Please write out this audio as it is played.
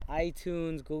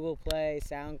iTunes, Google Play,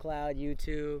 SoundCloud,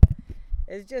 YouTube.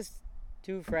 It's just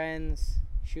two friends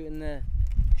shooting the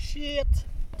shit,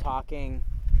 talking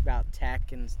about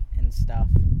tech and stuff.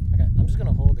 Okay, I'm just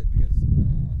gonna hold it because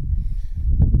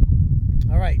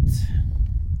all right.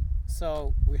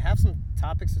 So we have some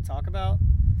topics to talk about.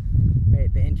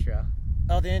 Wait, the intro.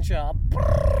 Oh, the intro.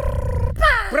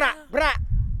 Brah, brah.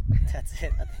 That's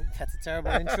it. I think that's a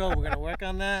terrible intro. We're gonna work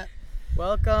on that.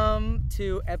 Welcome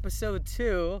to episode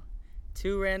 2,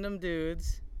 Two Random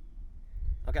Dudes.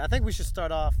 Okay, I think we should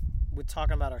start off with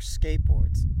talking about our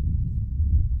skateboards.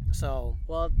 So,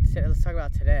 well, let's talk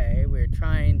about today. We're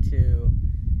trying to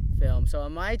film. So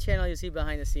on my channel, you'll see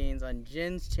behind the scenes. On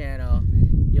Jin's channel,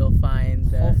 you'll find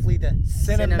the hopefully the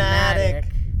cinematic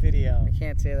video. I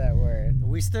can't say that word.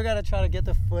 We still gotta try to get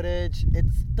the footage.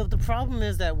 It's the problem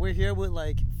is that we're here with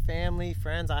like family,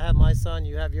 friends. I have my son,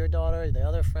 you have your daughter, the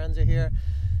other friends are here.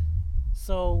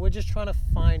 So we're just trying to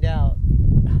find out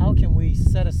how can we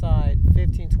set aside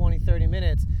 15, 20, 30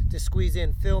 minutes to squeeze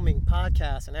in filming,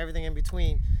 podcasts, and everything in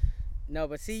between. No,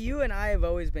 but see, you and I have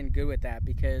always been good with that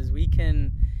because we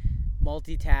can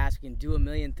multitask, we can do a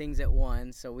million things at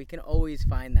once, so we can always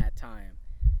find that time.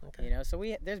 Okay. You know, so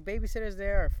there's babysitters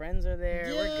there, our friends are there,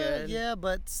 yeah, we're good. Yeah,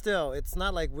 but still, it's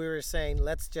not like we were saying,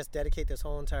 let's just dedicate this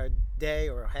whole entire day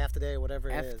or half the day or whatever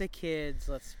it is. F the kids,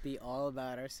 let's be all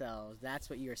about ourselves. That's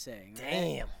what you're saying, right?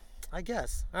 Damn, I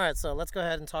guess. All right, so let's go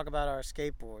ahead and talk about our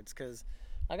skateboards because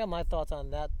I got my thoughts on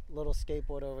that little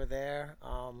skateboard over there.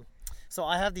 So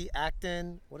I have the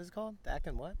Acton, what is it called? The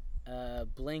Acton what?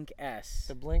 Blink S.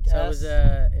 The Blink S. S.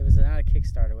 So it was not a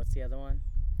Kickstarter. What's the other one?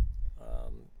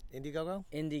 Indiegogo?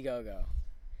 Indiegogo.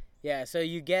 Yeah, so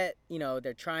you get,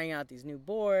 they're trying out these new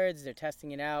boards, they're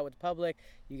testing it out with the public.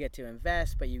 You get to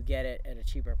invest, but you get it at a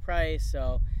cheaper price.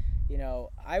 So,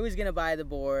 I was going to buy the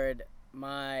board.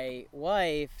 My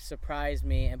wife surprised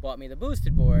me and bought me the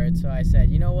boosted board. So I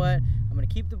said, you know what? I'm going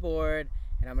to keep the board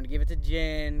and I'm going to give it to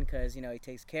Jin because, he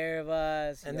takes care of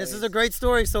us. And this is a great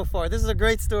story so far. This is a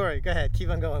great story. Go ahead.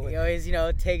 Keep on going with it. He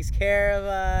always, takes care of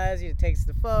us. He takes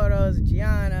the photos of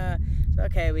Gianna. So,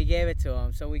 okay, we gave it to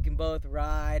him so we can both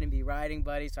ride and be riding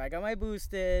buddies. So I got my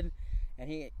boosted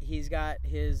and he's got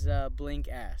his Blink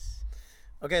S.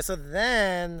 Okay, so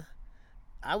then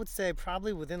I would say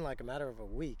probably within like a matter of a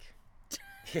week.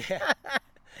 Yeah.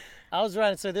 I was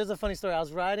riding. So there's a funny story. I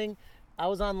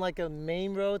was on like a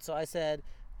main road. So I said,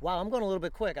 wow, I'm going a little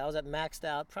bit quick. I was at maxed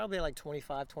out, probably like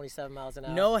 25, 27 miles an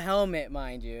hour. No helmet,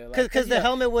 mind you. Because the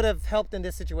helmet would have helped in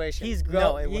this situation. He's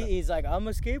like, I'm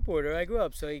a skateboarder. I grew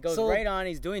up. So he goes right on.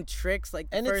 He's doing tricks like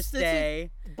the first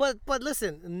day. But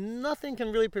listen, nothing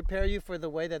can really prepare you for the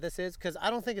way that this is. Because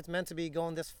I don't think it's meant to be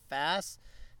going this fast.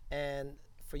 And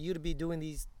for you to be doing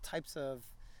these types of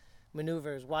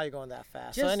maneuvers while you're going that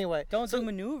fast. So anyway, don't do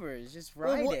maneuvers, just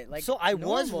ride it like so I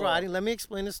normal. was riding. Let me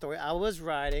explain the story. I was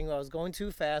riding. I was going too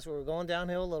fast. We were going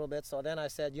downhill a little bit. So then I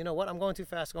said, you know what? I'm going too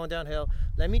fast going downhill.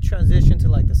 Let me transition to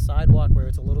like the sidewalk where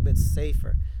it's a little bit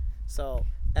safer. So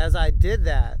as I did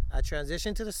that, I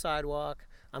transitioned to the sidewalk.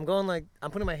 I'm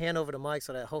putting my hand over the mic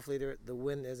so that hopefully the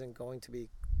wind isn't going to be,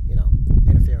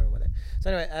 interfering with it. So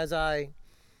anyway, as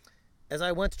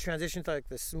I went to transition to like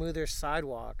the smoother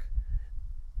sidewalk,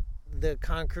 the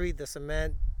concrete, the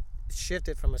cement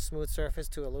shifted from a smooth surface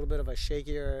to a little bit of a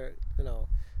shakier,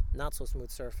 not so smooth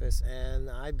surface. And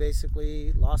I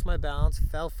basically lost my balance,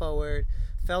 fell forward,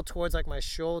 fell towards like my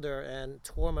shoulder and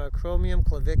tore my acromion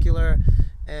clavicular.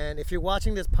 And if you're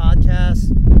watching this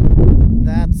podcast,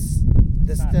 that's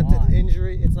the stented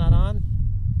injury. It's not on?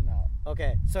 No.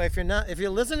 Okay. So if you're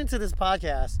listening to this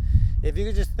podcast, if you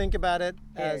could just think about it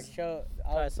as...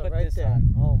 I'll so put right this there.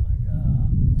 on. Oh my God.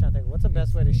 I'm trying to think, what's the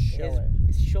best way to show it?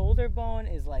 His shoulder bone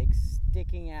is like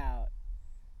sticking out.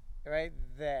 Right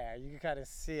there. You can kind of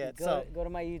see it. Go to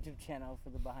my YouTube channel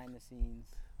for the behind the scenes.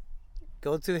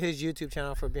 Go to his YouTube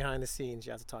channel for behind the scenes.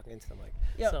 You have to talk into the mic.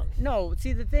 No,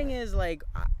 see, the thing is, like,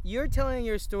 you're telling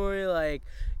your story like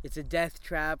it's a death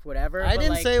trap, whatever. I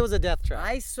didn't say it was a death trap.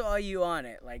 I saw you on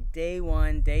it, like, day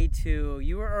 1, day 2.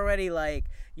 You were already, like,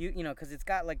 because it's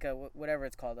got, like, whatever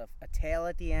it's called, a tail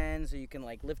at the end, so you can,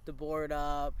 like, lift the board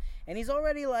up. And he's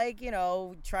already, like,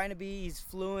 he's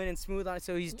fluent and smooth on it,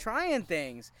 so he's trying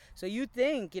things. So you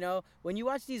think, when you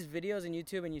watch these videos on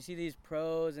YouTube and you see these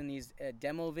pros and these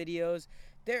demo videos,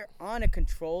 they're on a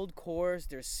controlled course.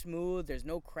 They're smooth. There's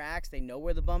no cracks. They know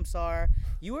where the bumps are.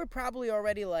 You were probably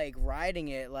already like riding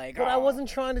it, like. But I wasn't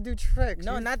trying to do tricks.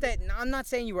 No, not that. I'm not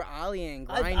saying you were ollieing,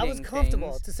 grinding. I was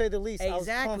comfortable, things. to say the least.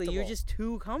 Exactly. You're just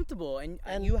too comfortable,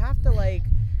 and you have to like,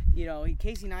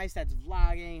 Casey Neistat's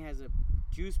vlogging, has a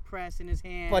juice press in his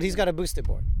hand. But he's got a boosted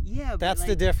board. Yeah, but That's like,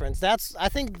 the difference. I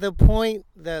think the point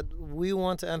that we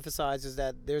want to emphasize is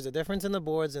that there's a difference in the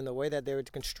boards and the way that they're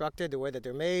constructed, the way that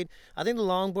they're made. I think the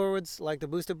long boards, like the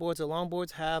boosted boards, the long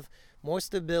boards have more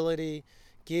stability,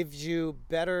 gives you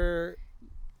better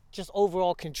just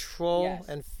overall control Yes.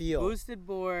 and feel. Boosted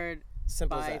board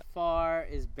Simple as by that. far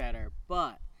is better,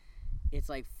 but it's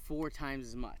like 4 times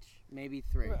as much, maybe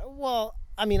 3. Well,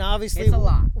 I mean, obviously, It's a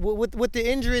lot. With the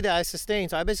injury that I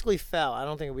sustained, so I basically fell. I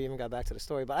don't think we even got back to the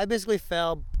story, but I basically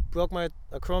fell, broke my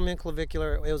acromion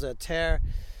clavicular. It was a tear,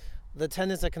 the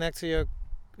tendons that connect to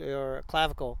your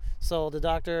clavicle. So the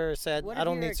doctor said, What I if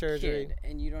don't you're need a surgery. kid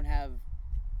and you don't have,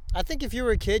 I think if you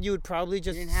were a kid, you would probably you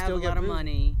just didn't have still a get lot of bruised.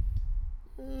 money?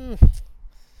 Mm,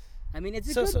 I mean, it's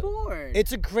a So- good so board.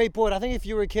 It's a great board. I think if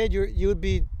you were a kid, you would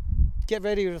be get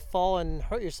ready to fall and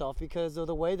hurt yourself because of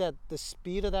the way that the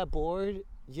speed of that board.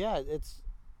 Yeah, it's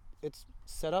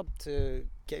set up to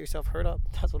get yourself hurt up.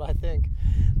 That's what I think,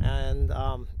 and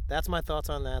that's my thoughts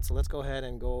on that. So let's go ahead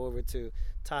and go over to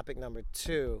topic number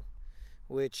 2,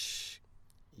 which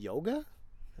yoga.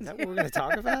 Is that what we're going to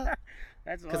talk about?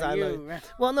 That's 'Cause all I you.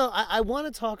 Well, no, I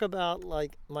want to talk about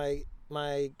like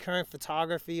my current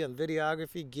photography and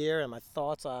videography gear and my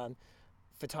thoughts on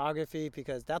photography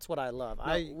because that's what I love.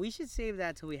 No, we should save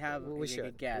that till we have We a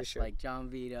should, guest we should. like John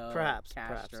Vito, Perhaps.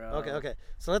 Castro. Okay.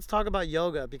 So let's talk about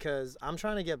yoga because I'm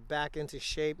trying to get back into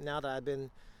shape now that I've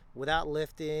been without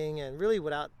lifting and really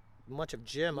without much of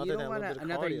gym You other don't than a want little bit of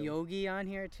another cardio. yogi on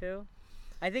here too?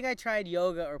 I think I tried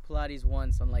yoga or Pilates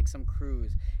once on like some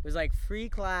cruise. It was like free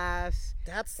class.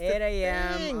 That's 8 the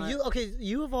a.m. thing.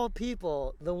 You of all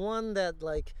people, the one that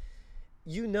like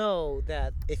you know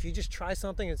that if you just try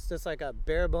something, it's just like a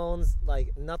bare bones, like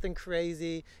nothing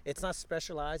crazy. It's not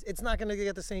specialized. It's not gonna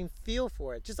get the same feel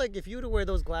for it. Just like if you were to wear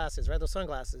those glasses, right? Those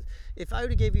sunglasses. If I were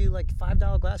to give you like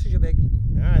 $5 glasses, you'd be like,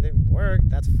 nah, it didn't work.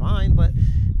 That's fine. But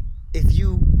if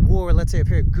you wore, let's say, a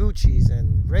pair of Gucci's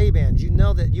and Ray-Bans, you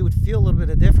know that you would feel a little bit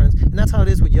of difference. And that's how it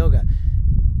is with yoga.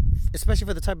 Especially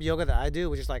for the type of yoga that I do,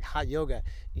 which is like hot yoga.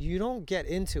 You don't get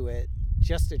into it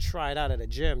just to try it out at a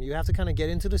gym. You have to kind of get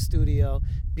into the studio,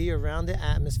 be around the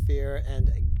atmosphere,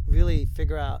 and really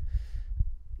figure out,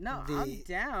 No, The- I'm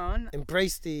down.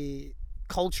 embrace the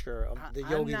culture of the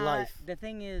yogi life. The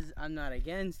thing is, I'm not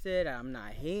against it. I'm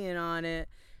not hating on it.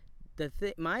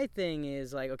 My thing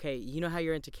is like, okay, you know how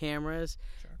you're into cameras?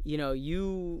 Sure. You know,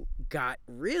 you got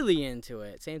really into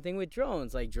it. Same thing with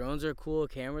drones. Like drones are cool,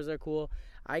 cameras are cool.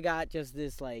 I got just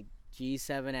this like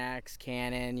G7X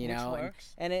Canon, you Which know,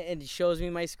 works. and it shows me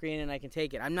my screen and I can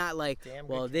take it. I'm not like, Damn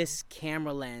well, good this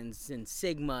camera lens and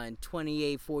Sigma and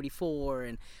 2844,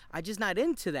 and I'm just not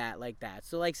into that like that.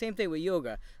 So like same thing with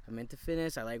yoga. I'm into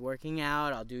fitness. I like working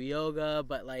out. I'll do yoga,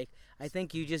 but like I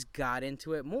think you just got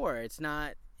into it more. It's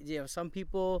not, you know, some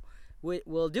people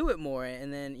will do it more,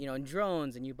 and then you know, in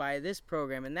drones, and you buy this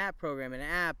program and that program and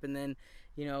app, and then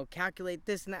you know, calculate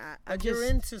this and that. But you're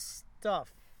into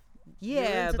stuff. You're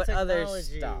Yeah, into but other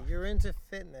technology, stuff. You're into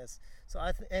fitness. So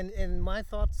and my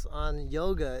thoughts on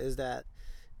yoga is that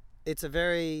it's a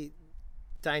very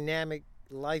dynamic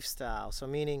lifestyle. So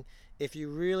meaning if you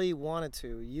really wanted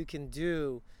to, you can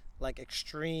do like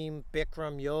extreme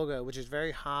Bikram yoga, which is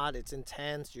very hot, it's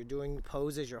intense, you're doing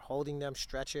poses, you're holding them,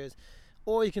 stretches.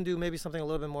 Or you can do maybe something a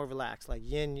little bit more relaxed, like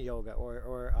yin yoga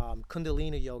or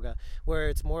kundalini yoga, where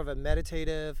it's more of a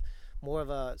meditative, more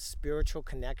of a spiritual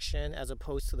connection as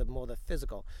opposed to the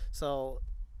physical. So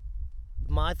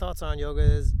my thoughts on yoga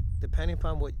is, depending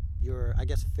upon what your, I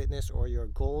guess, fitness or your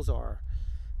goals are,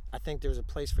 I think there's a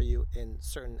place for you in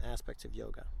certain aspects of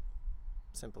yoga.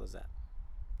 Simple as that.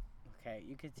 Okay,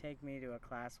 you could take me to a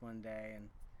class one day and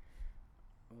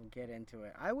we'll get into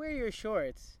it. I wear your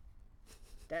shorts.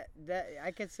 That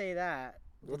I could say that.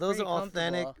 Well, They're those are pretty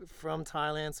authentic comfortable. from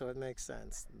Thailand, so it makes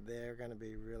sense. They're going to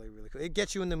be really, really cool. It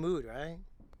gets you in the mood, right?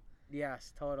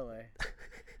 Yes, totally.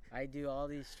 I do all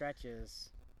these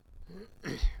stretches.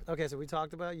 Okay, so we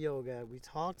talked about yoga. We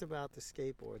talked about the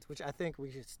skateboards, which I think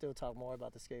we should still talk more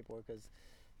about the skateboard because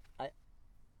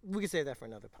we could save that for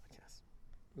another podcast.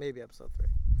 Maybe episode 3.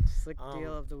 Slick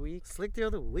deal of the week. Slick deal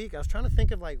of the week. I was trying to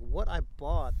think of like what I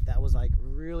bought that was like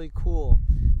really cool,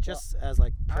 just as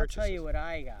like purchases. I'll tell you what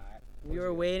I got. We What'd were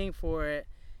you get? waiting for it.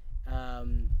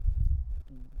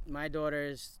 My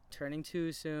daughter's turning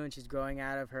 2 soon. She's growing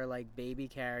out of her like baby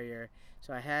carrier.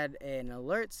 So I had an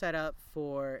alert set up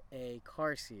for a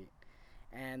car seat.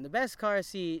 And the best car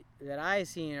seat that I've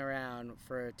seen around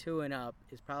for 2 and up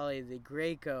is probably the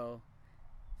Graco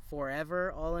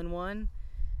Forever all-in-one.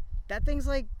 That thing's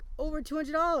like over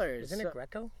 $200. Isn't it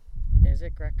Greco? Is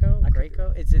it Greco? I could be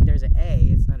Graco? There's an A.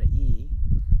 It's not an E.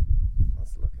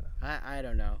 Let's look it up. I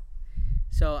don't know.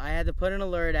 So I had to put an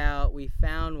alert out. We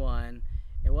found one.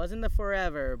 It wasn't the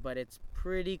Forever, but it's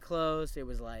pretty close. It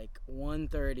was like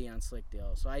 130 on Slick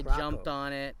Deal. So I jumped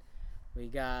on it. We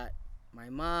got my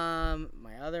mom,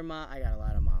 my other mom. I got a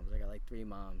lot of moms. I got like 3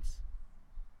 moms.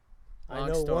 I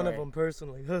know one of them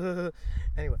personally.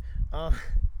 Anyway.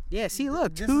 Yeah, see,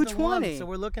 look, this is the one. $220. So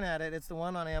we're looking at it. It's the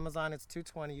one on Amazon. It's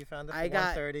 $220. You found it for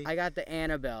 $130. I got the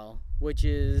Annabelle, which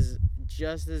is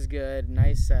just as good.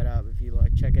 Nice setup if you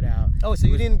like. Check it out. Oh, so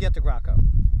you didn't get the Graco?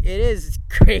 It is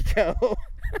Graco.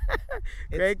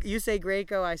 You say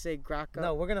Graco, I say Graco.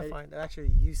 No, we're gonna find.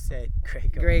 Actually, you said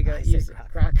Graco. Graco. I said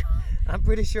Graco. I'm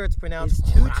pretty sure it's pronounced.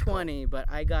 It's $220, but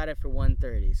I got it for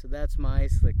 $130. So that's my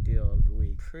slick deal of the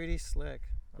week. Pretty slick.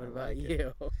 What about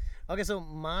you? Okay, so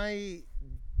my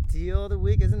deal of the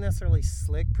week isn't necessarily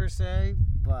slick per se,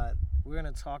 but we're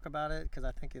gonna talk about it because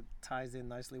I think it ties in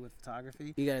nicely with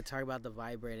photography. You gotta talk about the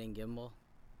vibrating gimbal.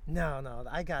 No,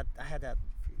 I had that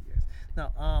for years.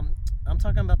 No, I'm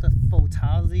talking about the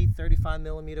Fotazi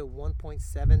 35mm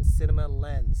 1.7 cinema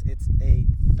lens. It's a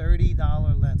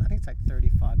 $30 lens. I think it's like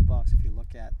 $35 if you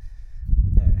look at.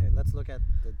 Here, let's look at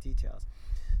the details.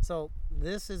 So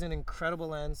this is an incredible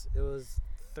lens. It was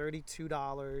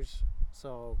 $32.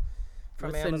 So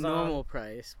from What's Amazon. the normal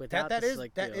price without that the is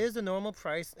slick deal? That is the normal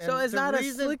price. So it's not a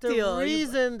slick deal. The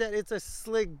reason that it's a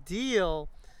slick deal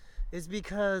is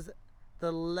because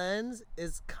the lens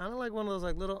is kind of like one of those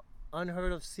like little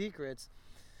unheard of secrets.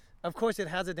 Of course, it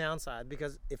has a downside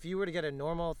because if you were to get a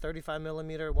normal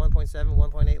 35mm 1.7,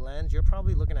 1.8 lens, you're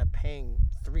probably looking at paying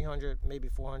 $300, maybe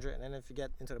 $400, and then if you get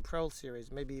into the Pro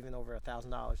series, maybe even over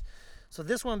 $1,000. So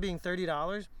this one being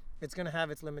 $30, it's going to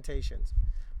have its limitations.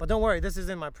 But don't worry, this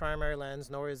isn't my primary lens,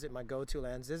 nor is it my go-to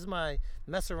lens. This is my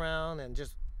mess around and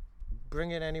just bring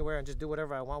it anywhere and just do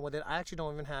whatever I want with it. I actually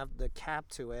don't even have the cap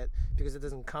to it because it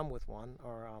doesn't come with one,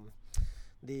 or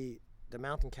the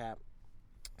mounting cap.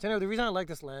 So anyway, the reason I like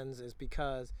this lens is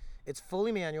because it's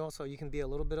fully manual, so you can be a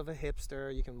little bit of a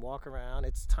hipster. You can walk around.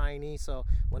 It's tiny, so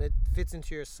when it fits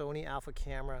into your Sony Alpha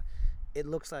camera, it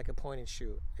looks like a point and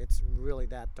shoot. It's really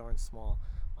that darn small.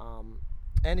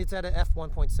 And it's at an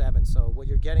f1.7, so what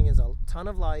you're getting is a ton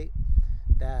of light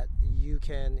that you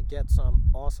can get some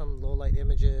awesome low light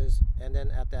images. And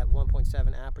then at that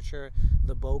 1.7 aperture,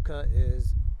 the bokeh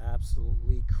is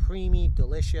absolutely creamy,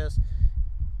 delicious.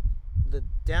 The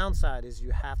downside is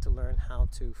you have to learn how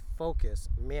to focus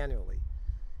manually.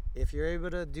 If you're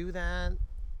able to do that,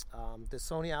 the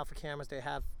Sony Alpha cameras, they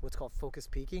have what's called focus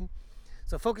peaking.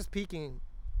 So focus peaking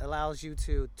allows you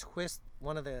to twist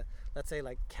one of the, let's say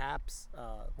like caps,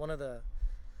 one of the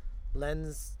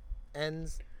lens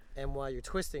ends, and while you're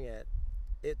twisting it,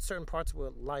 certain parts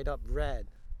will light up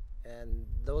red, and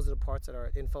those are the parts that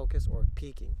are in focus or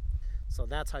peaking. So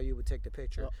that's how you would take the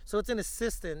picture. So it's an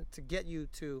assistant to get you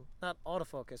to not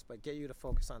autofocus, but get you to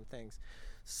focus on things.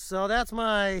 So that's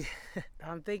my.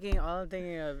 all I'm thinking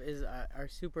of is our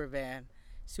super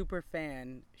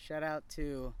fan. Shout out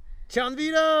to John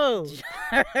Vito.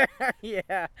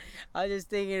 Yeah, I was just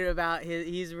thinking about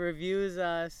he reviews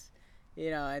us,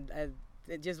 and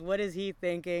just what is he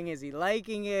thinking? Is he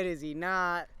liking it? Is he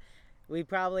not? We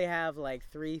probably have like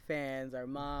 3 fans, our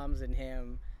moms and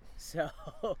him. So.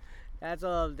 That's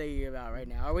all I'm thinking about right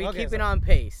now. Are we keeping on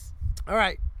pace? All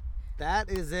right.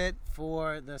 That is it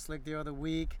for the Slick Deal of the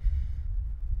Week.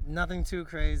 Nothing too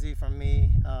crazy from me.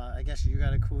 I guess you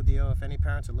got a cool deal. If any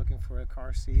parents are looking for a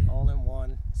car seat,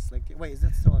 all-in-one Slick Deal. Wait, is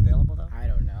it still available, though? I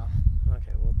don't know.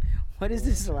 Okay, well. What is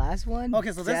this last one?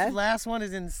 Okay, so this last one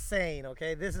is insane,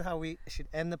 okay? This is how we should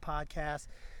end the podcast.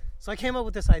 So I came up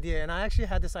with this idea, and I actually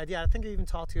had this idea. I think I even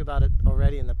talked to you about it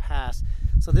already in the past.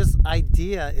 So this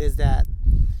idea is that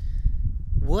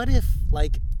what if,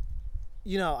 like,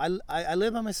 I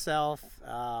live by myself,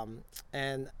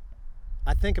 and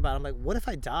I think about it, I'm like, what if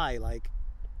I die? Like,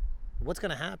 what's going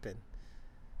to happen?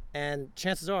 And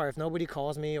chances are, if nobody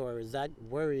calls me or is that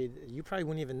worried, you probably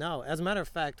wouldn't even know. As a matter of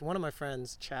fact, one of my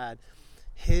friends, Chad,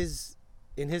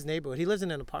 in his neighborhood, he lives in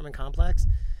an apartment complex,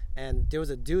 and there was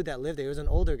a dude that lived there. He was an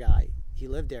older guy. He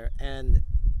lived there, and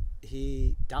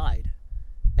he died.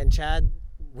 And Chad,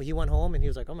 when he went home, and he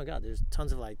was like, oh my God, there's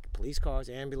tons of like police cars,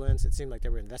 ambulance. It seemed like they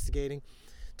were investigating.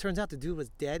 Turns out the dude was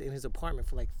dead in his apartment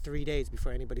for like 3 days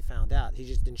before anybody found out. He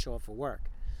just didn't show up for work.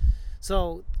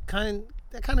 So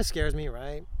that kind of scares me,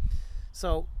 right?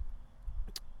 So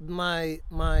my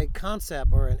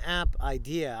concept or an app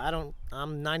idea, I'm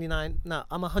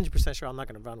 100% sure I'm not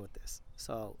going to run with this.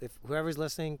 So if whoever's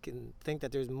listening can think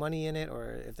that there's money in it,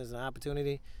 or if there's an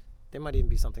opportunity, there might even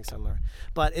be something similar.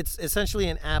 But it's essentially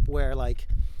an app where like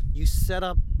you set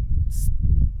up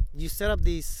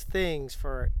these things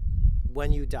for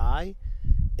when you die,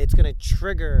 it's going to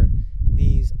trigger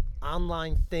these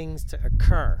online things to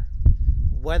occur,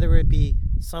 whether it be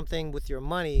something with your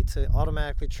money to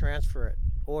automatically transfer it,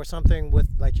 or something with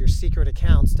like your secret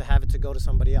accounts to have it to go to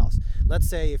somebody else. Let's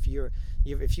say if you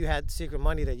had secret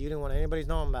money that you didn't want anybody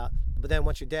knowing about, but then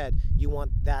once you're dead, you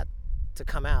want that to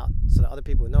come out so that other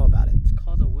people would know about it. It's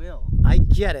called a will. I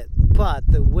get it, but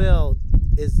the will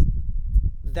is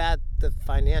that the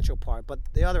financial part, but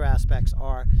the other aspects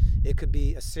are, it could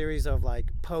be a series of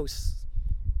like posts,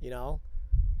 you know.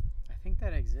 I think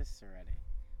that exists already.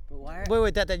 But why?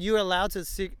 Wait, that you're allowed to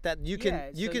see, that you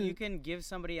can you can give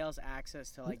somebody else access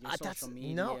to like your social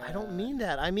media. No, I don't mean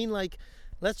that. I mean, like,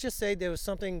 let's just say there was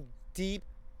something deep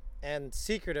and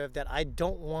secretive that I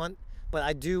don't want, but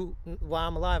I do while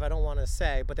I'm alive. I don't want to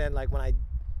say, but then like when I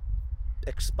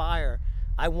expire,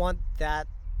 I want that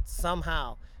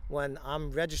somehow when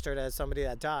I'm registered as somebody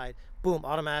that died, boom,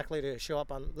 automatically to show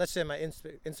up on, let's say, my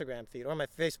Instagram feed or my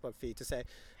Facebook feed to say,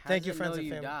 thank you, friends and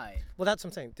family. Died? Well, that's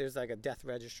what I'm saying. There's like a death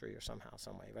registry or somehow,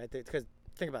 some way, right? Because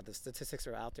think about this, statistics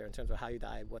are out there in terms of how you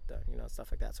died, what the, you know, stuff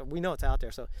like that. So we know it's out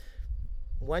there. So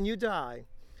when you die,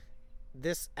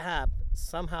 this app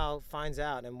somehow finds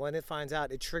out, and when it finds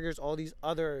out, it triggers all these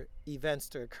other events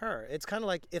to occur. It's kind of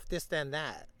like if this, then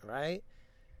that, right?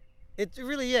 It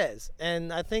really is.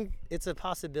 And I think it's a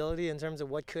possibility in terms of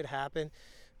what could happen.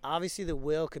 Obviously, the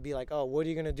will could be like, oh, what are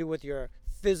you going to do with your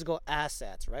physical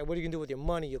assets, right? What are you going to do with your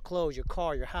money, your clothes, your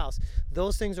car, your house?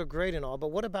 Those things are great and all,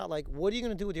 but what about, like, what are you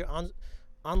going to do with your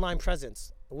online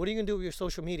presence? What are you going to do with your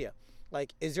social media?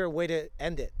 Like, is there a way to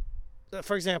end it?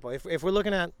 For example, if we're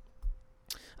looking at,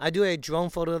 I do a drone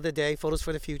photo of the day, Photos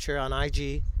for the Future on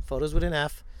IG, photos with an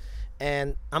F,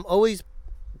 and I'm always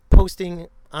posting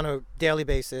on a daily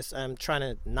basis. I'm trying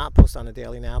to not post on a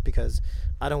daily now because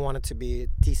I don't want it to be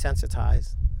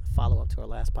desensitized. Follow up to our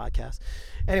last podcast.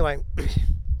 Anyway,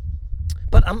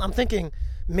 but I'm thinking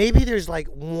maybe there's like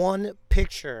one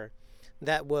picture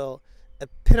that will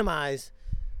epitomize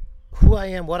who I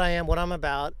am, what I'm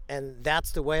about, and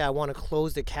that's the way I want to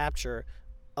close the capture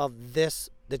of this,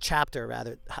 the chapter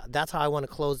rather. That's how I want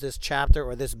to close this chapter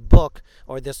or this book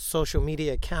or this social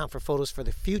media account for Photos for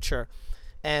the Future.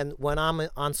 And when I'm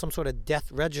on some sort of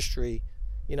death registry,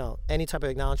 you know, any type of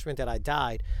acknowledgement that I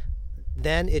died,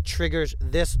 then it triggers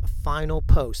this final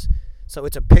post. So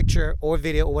it's a picture or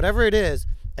video or whatever it is,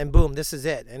 and boom, this is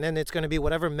it. And then it's going to be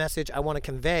whatever message I want to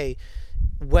convey,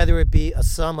 whether it be a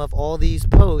sum of all these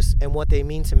posts and what they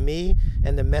mean to me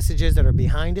and the messages that are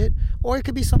behind it, or it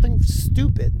could be something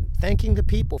stupid, thanking the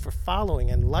people for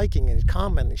following and liking and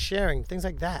commenting, sharing, things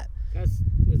like that.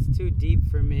 It's too deep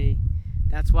for me.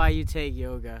 That's why you take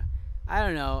yoga. I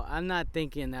don't know. I'm not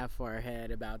thinking that far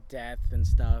ahead about death and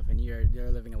stuff, and you're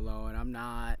living alone. I'm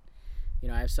not. You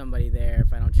know, I have somebody there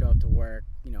if I don't show up to work.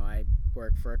 You know, I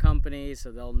work for a company,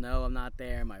 so they'll know I'm not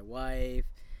there. My wife,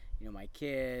 you know, my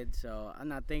kid. So I'm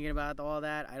not thinking about all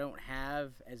that. I don't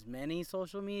have as many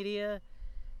social media,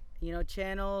 you know,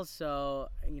 channels, so,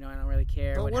 you know, I don't really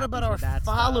care. But what about our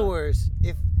followers?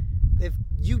 Stuff. If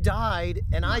you died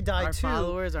and I died too. Our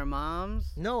followers, our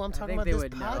moms? No, I'm talking about this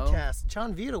podcast. Know.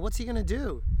 John Vito, what's he gonna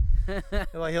do?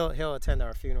 Well, he'll attend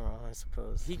our funeral, I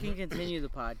suppose. He can continue the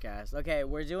podcast. Okay,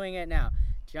 we're doing it now.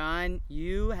 John,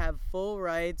 you have full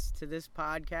rights to this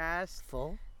podcast.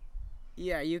 Full?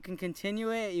 Yeah, you can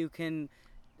continue it. You can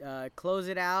close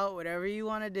it out, whatever you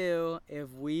want to do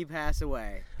if we pass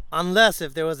away. Unless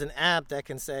if there was an app that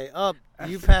can say, oh,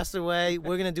 you passed away,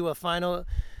 we're gonna do a final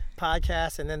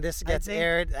podcast, and then this gets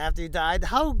aired after you died.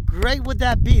 How great would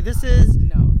that be? This is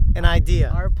an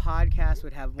idea. Our podcast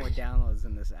would have more downloads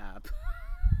than this app.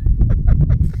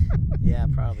 Yeah,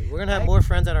 probably. We're gonna have more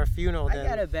friends at our funeral. I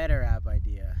got a better app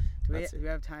idea. Do we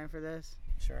have time for this?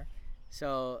 Sure.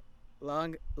 So,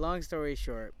 long story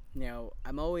short, you know,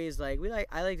 I'm always like,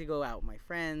 I like to go out with my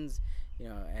friends, you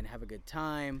know, and have a good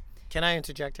time. Can I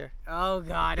interject here? Oh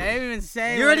God, I didn't even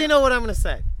say. You already know what I'm gonna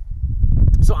say.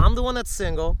 So I'm the one that's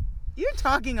single. You're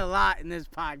talking a lot in this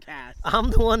podcast.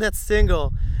 I'm the one that's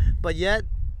single, but yet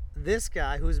this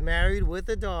guy who's married with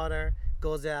a daughter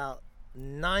goes out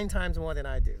 9 times more than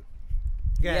I do.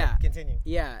 Go ahead, continue.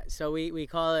 Yeah, so we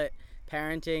call it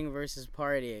parenting versus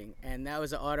partying, and that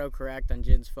was an autocorrect on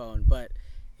Jin's phone, but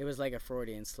it was like a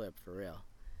Freudian slip for real.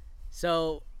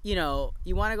 So, you know,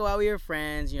 you want to go out with your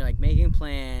friends, and you're like making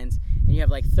plans, and you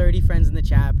have like 30 friends in the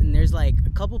chat, and there's like a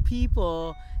couple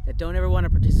people that don't ever want to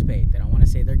participate. They don't want to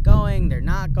say they're going, they're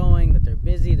not going, that they're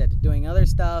busy, that they're doing other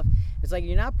stuff. It's like,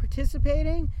 you're not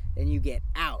participating, then you get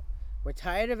out. We're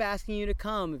tired of asking you to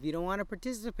come. If you don't want to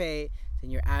participate, then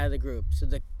you're out of the group. So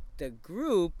the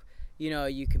group, you know,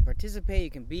 you can participate, you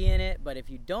can be in it, but if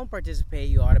you don't participate,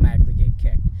 you automatically get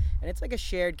kicked. And it's like a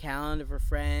shared calendar for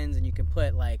friends, and you can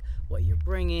put like what you're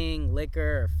bringing,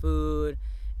 liquor or food,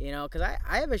 you know, because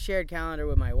I have a shared calendar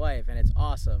with my wife, and it's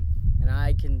awesome. And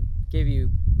I can give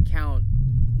you count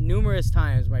numerous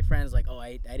times my friends like, oh,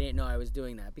 I didn't know I was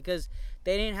doing that, because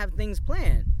they didn't have things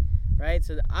planned, right?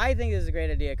 So I think this is a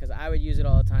great idea, because I would use it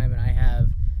all the time, and I have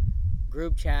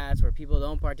group chats where people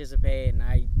don't participate, and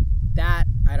I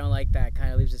don't like that.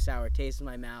 Kind of leaves a sour taste in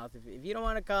my mouth. If you don't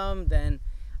want to come, then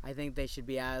I think they should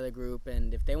be out of the group,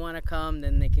 and if they want to come,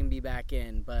 then they can be back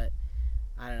in. But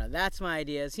I don't know, that's my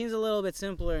idea. It seems a little bit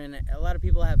simpler, and a lot of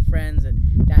people have friends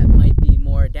that might be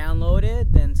more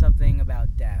downloaded than something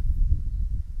about death.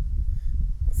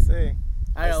 Let's see.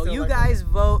 I don't know, you guys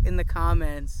vote in the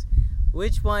comments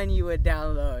which one you would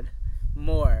download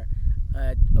more.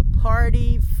 A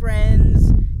party,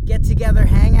 friends, get together,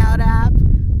 hangout app,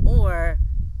 or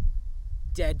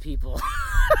dead people.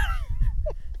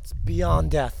 It's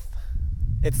beyond death.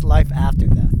 It's life after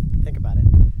death. Think about it.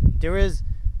 There is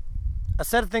a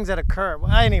set of things that occur.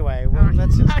 Well, anyway,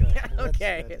 let's just go.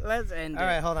 Let's end it. All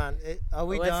right, hold on. Are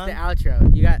we done? What's the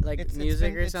outro? You got like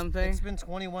music or something? It's been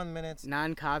 21 minutes.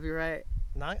 Non-copyright?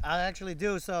 I actually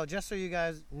do. So just so you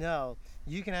guys know,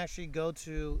 you can actually go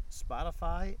to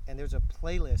Spotify, and there's a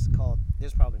playlist called,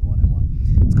 there's probably more than one.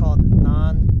 It's called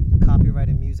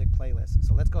Non-Copyrighted Music Playlist.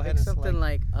 So let's go ahead and select something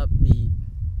like upbeat.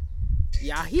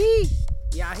 Yahee!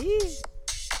 Yahee!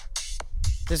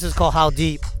 This is called How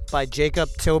Deep by Jacob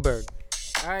Tilburg.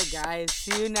 Alright guys,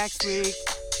 see you next week.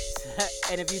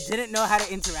 And if you didn't know how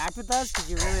to interact with us because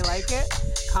you really like it,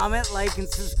 comment, like, and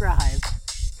subscribe.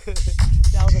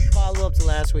 That was a follow-up to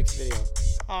last week's video.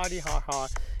 Hardy har har.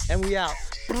 And we out.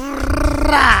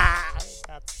 That's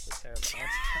the terrible.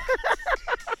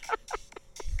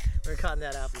 We're cutting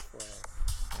that out before.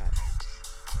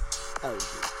 All right.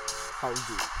 How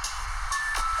deep.